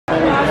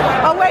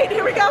Wait,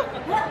 here we go.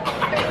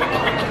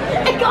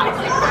 I got it.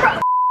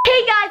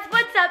 Hey guys,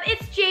 what's up?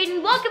 It's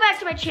Jayden. Welcome back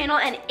to my channel,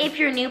 and if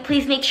you're new,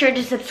 please make sure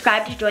to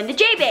subscribe to join the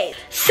J-Babe.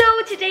 So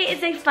today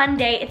is a fun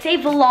day. It's a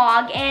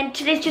vlog, and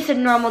today's just a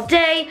normal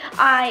day.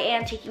 I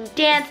am taking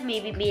dance,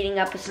 maybe meeting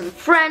up with some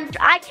friends.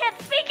 I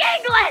can't speak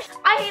English!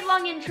 I hate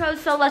long intros,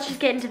 so let's just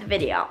get into the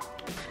video.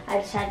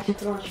 I decided to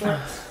put on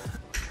shorts.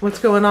 What's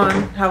going on?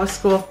 How was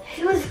school?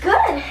 It was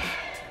good.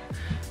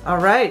 All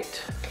right.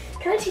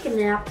 Can I take a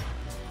nap?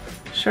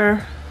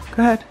 Sure.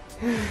 Go ahead.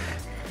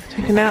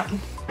 Take a nap.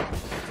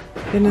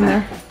 Get in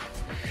there.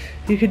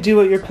 You could do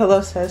what your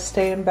pillow says,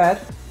 stay in bed.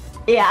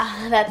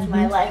 Yeah, that's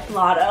my life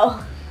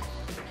motto.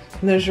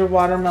 And there's your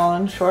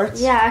watermelon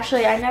shorts. Yeah,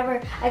 actually, I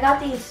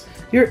got these.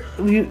 You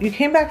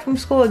came back from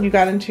school and you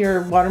got into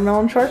your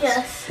watermelon shorts?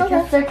 Yes,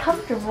 because they're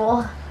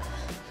comfortable.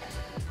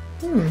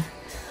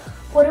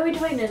 What are we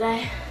doing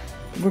today?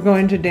 We're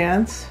going to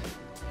dance,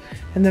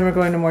 and then we're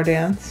going to more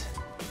dance,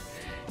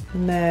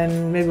 and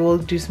then maybe we'll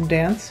do some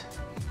dance.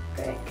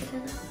 Great, good to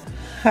know.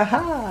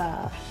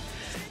 Haha.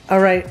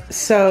 All right,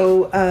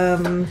 so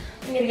I'm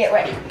gonna get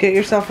ready. Get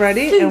yourself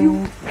ready.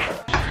 And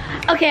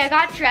okay, I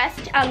got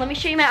dressed. Let me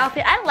show you my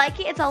outfit. I like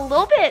it. It's a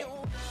little bit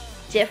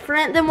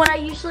different than what I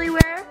usually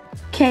wear.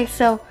 Okay,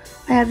 so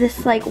I have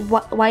this like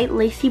white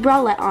lacy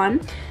bralette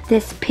on.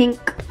 This pink,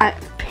 what?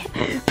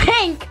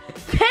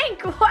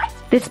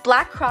 This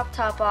black crop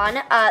top on.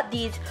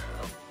 These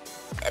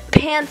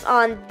pants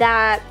on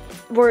that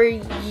were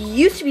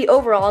used to be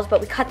overalls,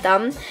 but we cut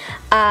them.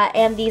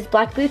 And these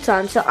black boots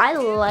on. So I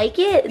like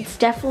it. It's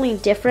definitely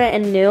different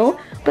and new,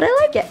 but I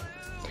like it.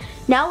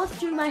 Now let's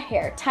do my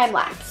hair. Time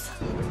lapse.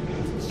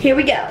 Here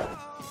we go.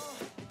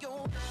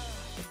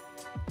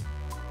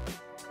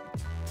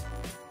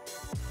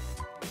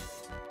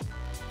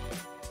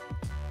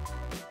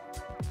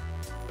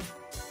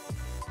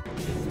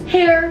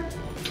 Hair,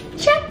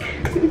 check.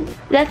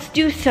 Let's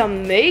do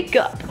some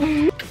makeup.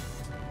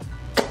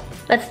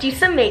 Let's do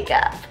some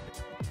makeup.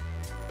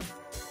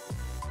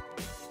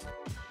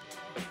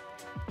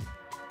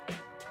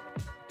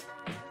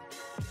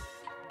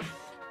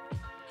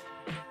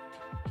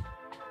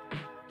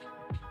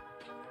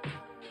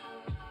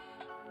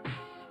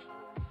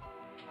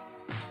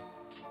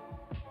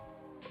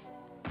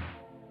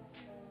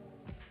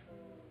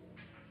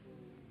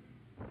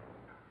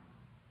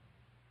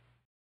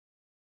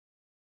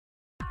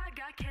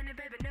 Candy,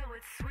 baby, know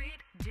it's sweet.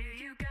 Do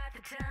you got the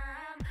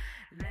time?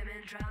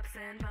 Lemon drops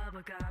and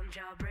bubblegum,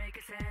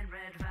 jawbreakers and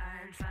red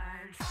vines.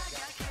 I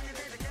got candy,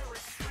 baby, know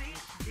it's sweet.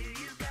 Do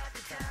you got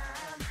the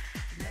time?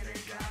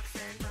 Lemon drops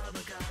and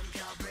bubblegum,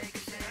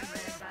 jawbreakers and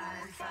red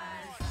vines.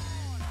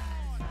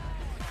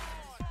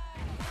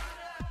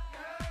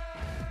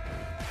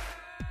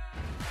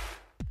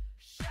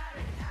 Shout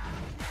it out now.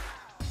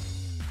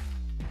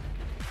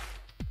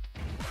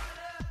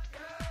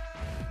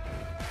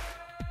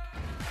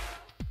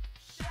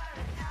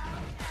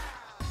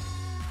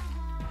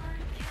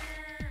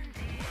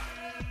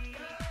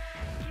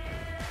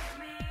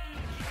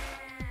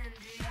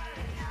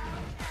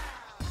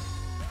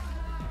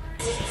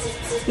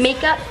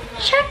 Makeup,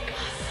 check.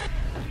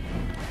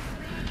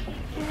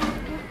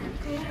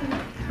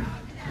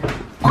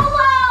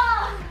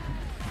 Hola!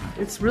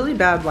 it's really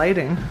bad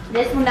lighting.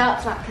 This one, no,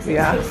 it's not because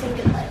it's facing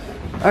good light.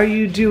 Are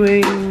you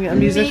doing a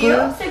musical?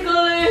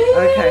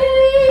 Okay.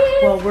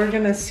 Well, we're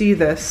gonna see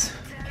this.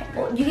 Okay,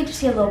 well, you get to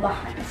see a little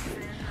behind the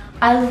scenes.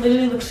 I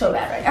literally look so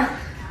bad right now.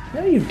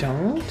 No, you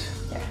don't.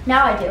 There.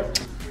 Now I do.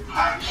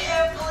 I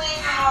can't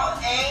believe how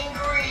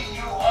angry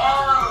you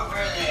are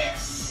over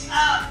this.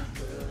 I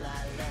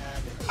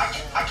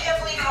can't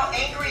believe how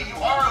angry you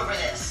are over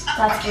this.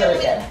 That's really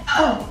good.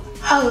 Oh,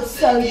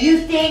 so you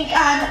think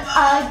I'm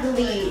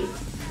ugly?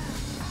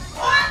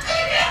 What?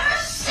 They never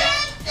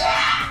said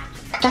that.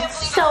 That's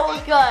so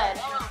good.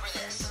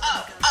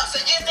 Oh, so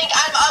you think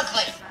I'm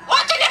ugly?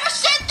 What? They never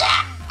said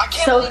that. I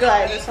can't So believe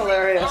good. It's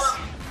hilarious.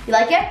 You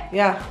like it?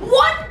 Yeah.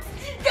 One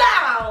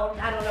down.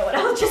 I don't know what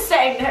I was just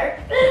saying there.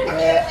 I can't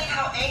believe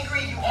how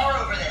angry you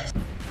are over this.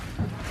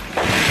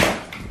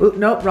 Oop,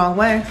 nope, wrong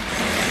way.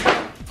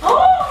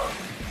 Oh,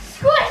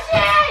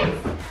 Squishies!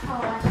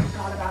 Oh, I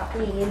forgot about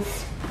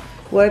these.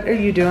 What are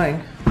you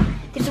doing?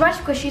 These are my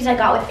Squishies I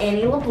got with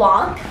Annie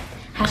LeBlanc.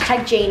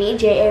 Hashtag Janie,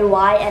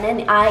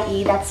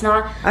 Jaynie. That's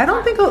not. I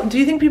don't think. Do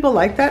you think people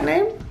like that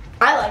name?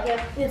 I like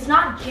it. It's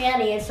not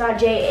Jannie. It's not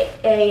Jannie.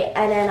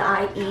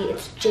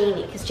 It's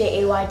Janie because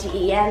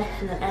Jayden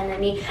and then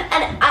N-N-E.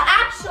 And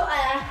I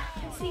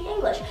can speak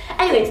English.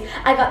 Anyways,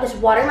 I got this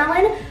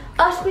watermelon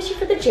squishy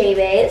for the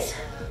J-Bays.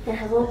 It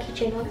has a little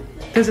keychain on it.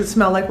 Does it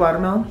smell like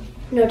watermelon?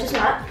 No, it does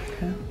not.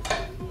 Okay.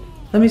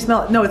 Let me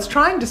smell it. No, it's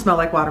trying to smell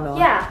like watermelon.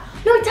 Yeah.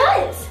 No, it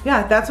does.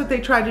 Yeah, that's what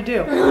they tried to do.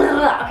 Okay.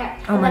 Oh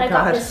And my then I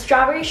got God. this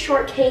strawberry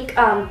shortcake. It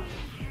smells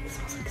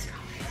like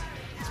strawberries.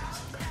 It smells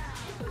so good.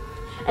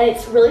 And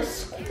it's really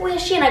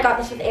squishy. And I got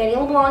this with Annie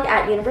LeBlanc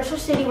at Universal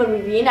City when we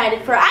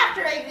reunited for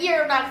after a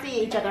year of not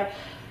seeing each other.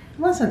 It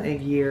wasn't a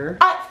year.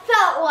 I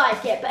felt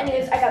like it, but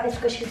anyways, I got these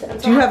squishies and I'm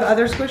so Do you have happy.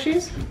 other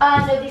squishies?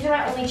 No, these are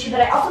my only 2,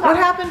 but I also got... What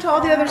happened to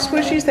all the other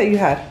squishies that you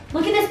had?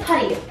 Look at this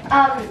putty.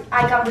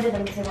 I got rid of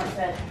them because they weren't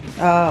good.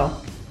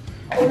 Oh.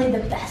 Only the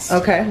best.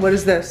 Okay, what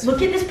is this?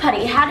 Look at this putty.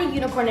 It had a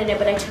unicorn in it,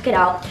 but I took it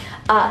out.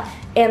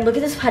 And look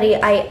at this putty.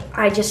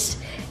 I just...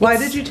 Why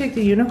did you take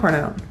the unicorn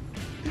out?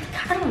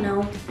 I don't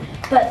know.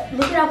 But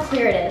look at how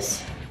clear it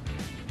is.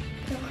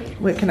 Look how clear it is.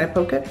 Wait, can I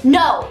poke it?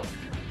 No!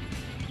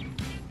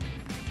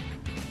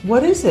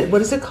 What is it?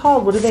 What is it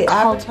called? What are they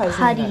called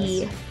advertising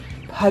putty. as?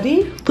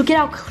 Putty? Look at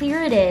how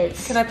clear it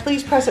is. Can I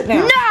please press it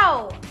now?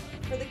 No!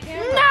 For the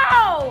camera.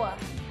 No!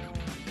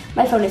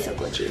 My phone is so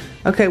glitchy.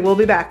 Okay, we'll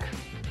be back.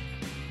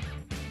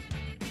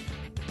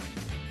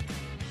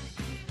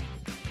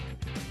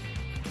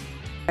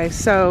 Okay,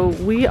 so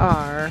we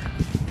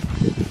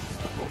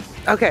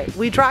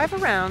drive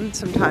around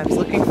sometimes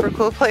looking for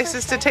cool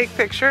places to take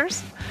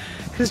pictures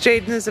because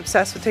Jayden is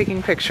obsessed with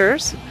taking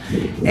pictures.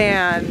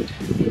 And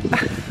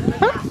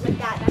Like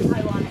that, that's how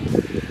I want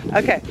it.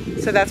 okay,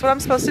 so that's what I'm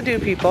supposed to do,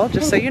 people,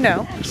 just so you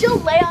know. She'll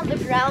lay on the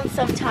ground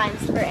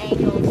sometimes for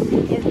angles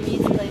in the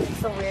music.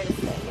 It's the weirdest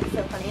thing. It's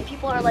so funny. And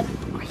people are like,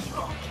 are you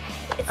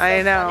okay? It's so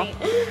I know.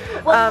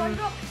 Funny.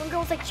 One girl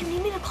was like, do you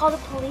need me to call the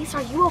police?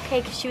 Are you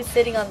okay? Because she was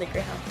sitting on the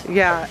ground.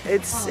 Yeah,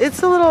 it's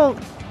a little,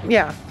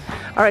 yeah.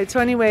 All right, so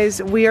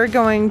anyways, we are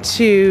going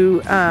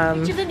to,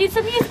 You're gonna do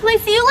some music. Play.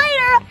 See you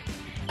later.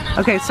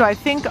 okay, so I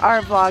think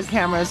our vlog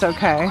camera is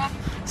okay.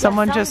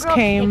 Someone Some just girl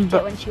came, picked it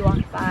but when she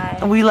walked by.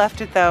 we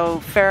left it though,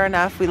 fair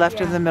enough. We left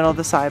it in Yeah. the middle of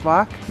the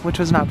sidewalk, which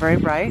was not very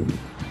bright.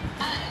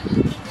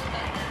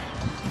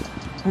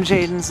 And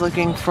Jayden's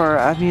looking for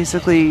a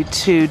Musical.ly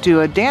to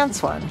do a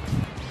dance one.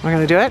 We're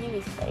gonna do it?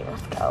 Musical.ly,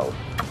 let's go.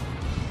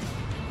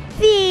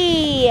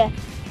 Baby,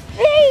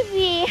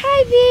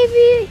 hi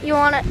baby. You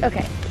wanna?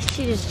 Okay,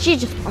 she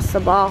just wants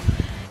the ball.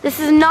 This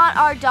is not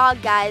our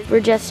dog, guys. We're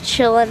just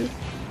chilling.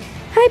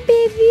 Hi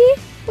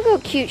baby. Look how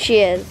cute she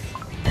is.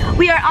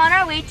 We are on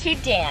our way to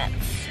dance.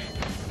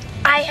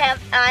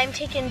 I'm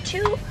taking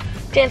 2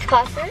 dance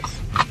classes.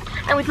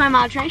 I'm with my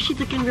Madre. She's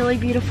looking really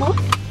beautiful.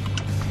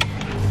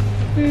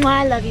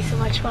 I love you so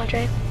much,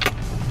 Madre.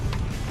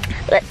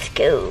 Let's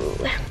go.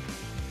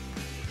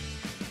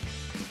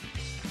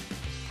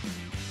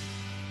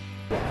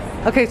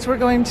 Okay, so we're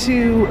going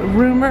to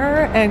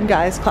rumor and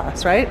guys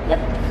class, right? Yep.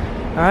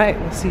 All right,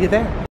 we'll see you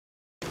there.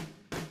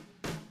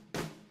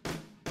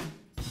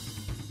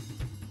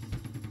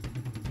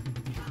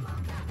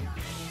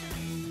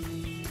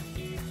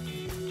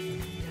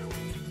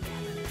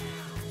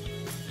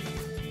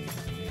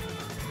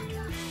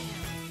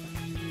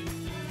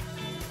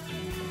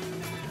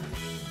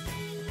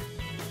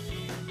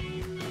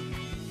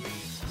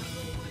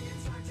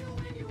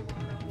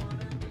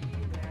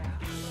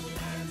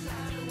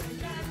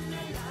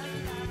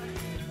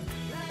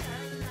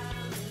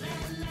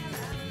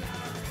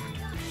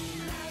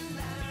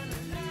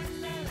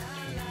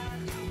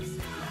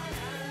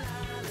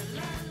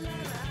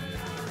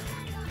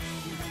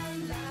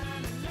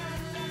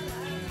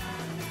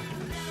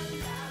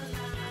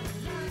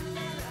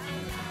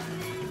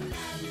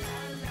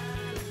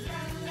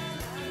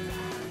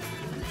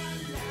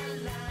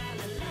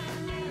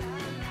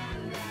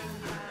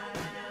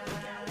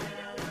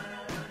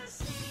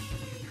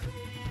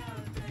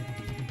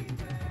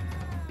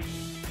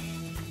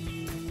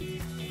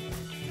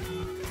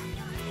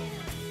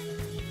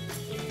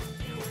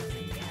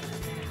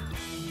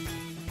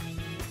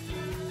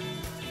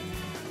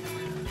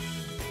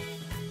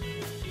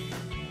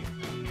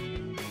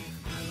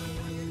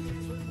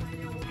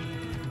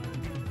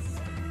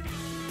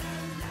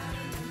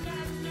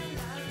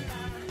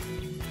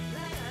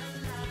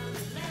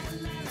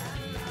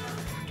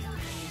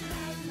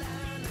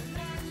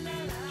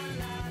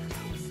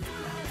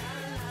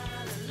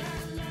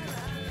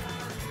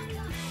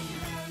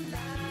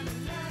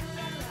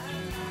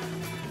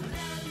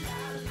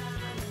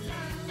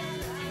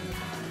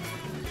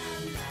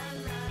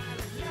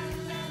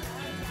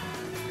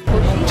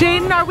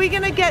 Jayden, are we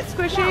gonna get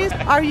squishies?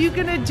 Are you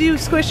gonna do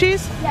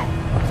squishies? Yes.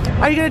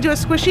 Are you gonna do a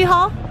squishy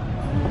haul?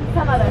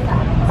 Some other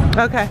time.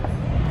 Okay.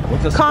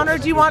 Connor,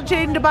 do you want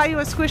Jayden to buy you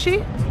a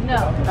squishy?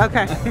 No.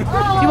 Okay.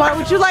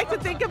 Would you like to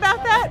think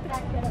about that?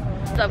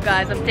 What's up,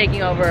 guys? I'm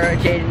taking over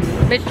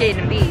Miss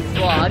Jayden B's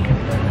vlog.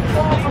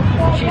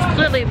 She's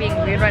clearly being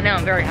weird right now.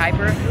 I'm very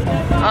hyper.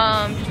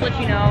 Just to let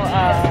you know.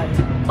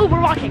 Oh,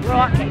 we're walking. Be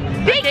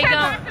Take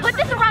careful. Put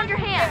this around your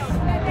hand.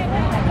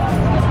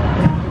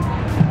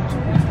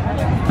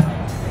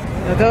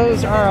 Now,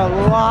 those are a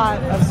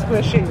lot of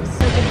squishies.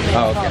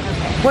 Oh, okay.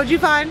 What'd you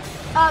find?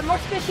 More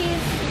squishies.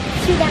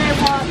 2 that I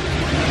want.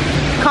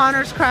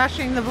 Connor's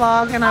crashing the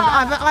vlog, and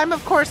I'm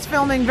of course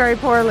filming very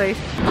poorly.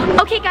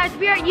 Okay, guys,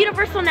 we are at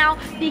Universal now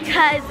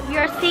because we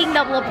are seeing the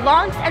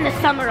LeBlancs and the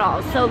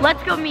Summeralls. So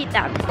let's go meet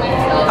them.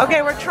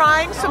 Okay, we're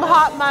trying some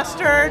hot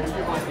mustard.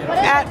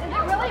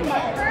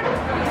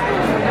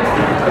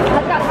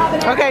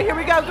 Okay, here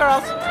we go,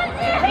 girls.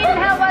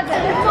 How was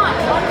it?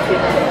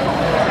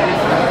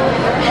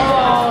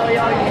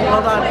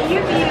 Hold on.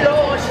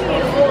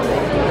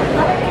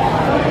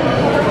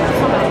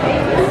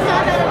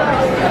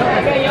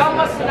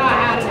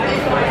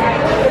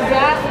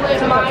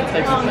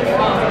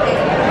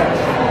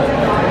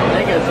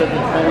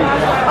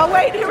 Oh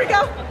wait, here we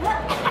go.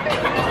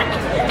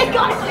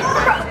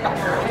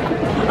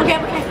 Okay,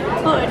 okay.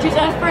 Oh, just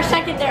for a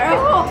second there.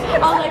 Oh, I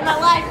was like, my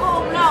life.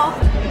 Oh no.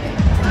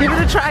 Give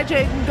it a try,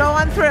 Jayden. Go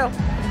on through.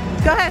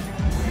 Go ahead.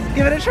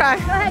 Give it a try.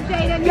 Go ahead,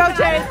 Jayden. Go,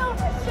 Jayden.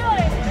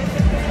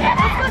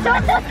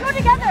 Let's go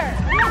together.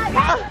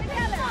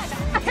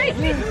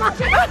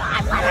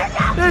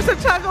 There's a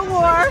tug of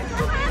war.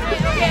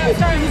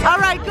 All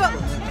right, go.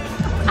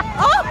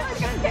 Oh,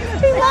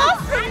 he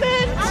lost the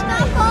mint. I'm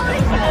not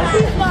falling.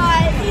 He's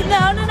fine. No,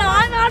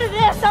 I'm out of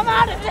this. I'm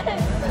out of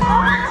this.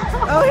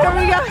 Oh, here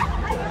we go.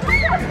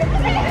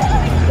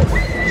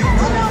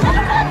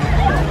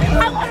 I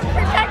want to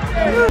protect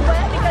her.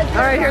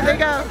 All right, here they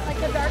go. Like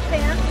the dark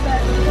pants,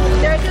 but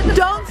they're just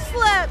Don't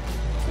slip.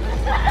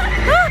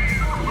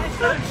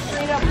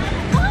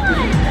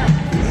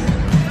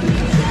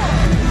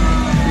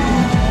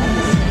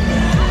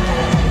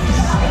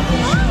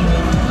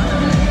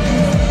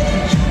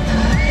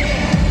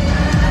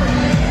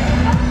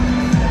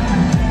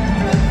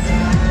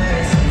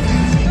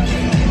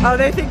 Oh,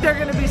 they think they're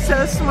gonna be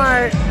so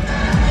smart.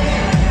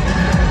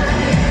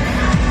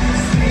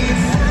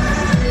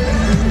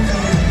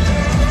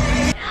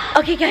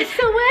 Okay guys,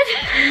 so wet.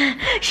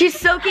 She's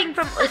soaking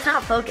from, it's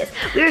not focused.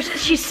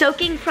 She's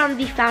soaking from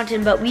the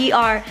fountain, but we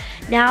are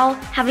now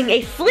having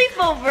a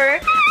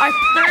sleepover, our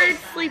third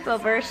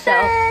sleepover, so.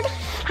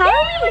 How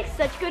are we like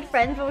such good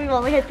friends but we've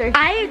only had 30?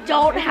 I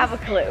don't have a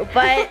clue,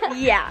 but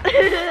yeah.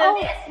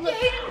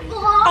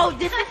 Oh,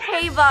 this is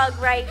Haybug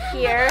right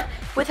here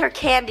with her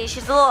candy.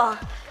 She's a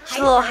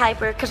little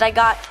hyper because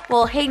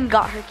well, Hayden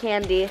got her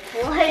candy.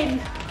 Well,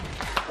 Hayden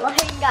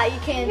got you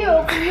candy.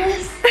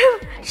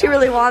 She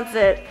really wants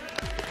it.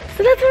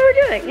 So that's what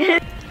we're doing.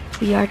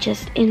 We are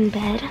just in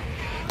bed.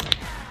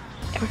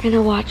 We're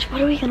gonna watch,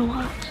 what are we gonna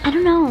watch? I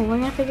don't know, we're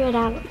gonna figure it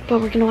out.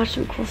 But we're gonna watch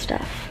some cool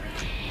stuff.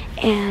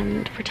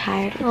 And we're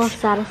tired. A little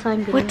satisfying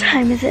video. What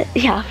time is it?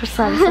 Yeah, for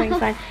satisfying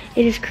fun.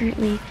 It is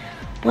currently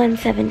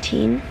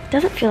 1:17.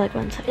 Doesn't feel like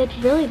 1:17. It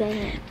really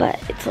doesn't. But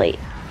it's late.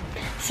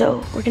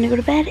 So we're gonna go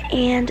to bed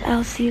and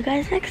I'll see you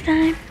guys next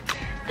time.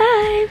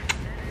 Bye.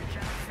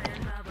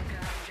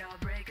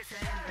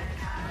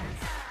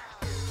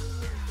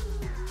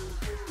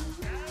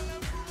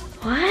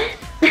 What?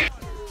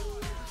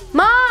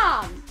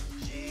 Mom!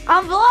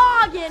 I'm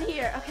vlogging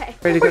here. Okay,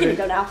 Ready to we're go gonna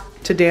go now.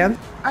 To Dan?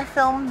 I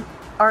film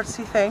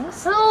artsy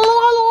things.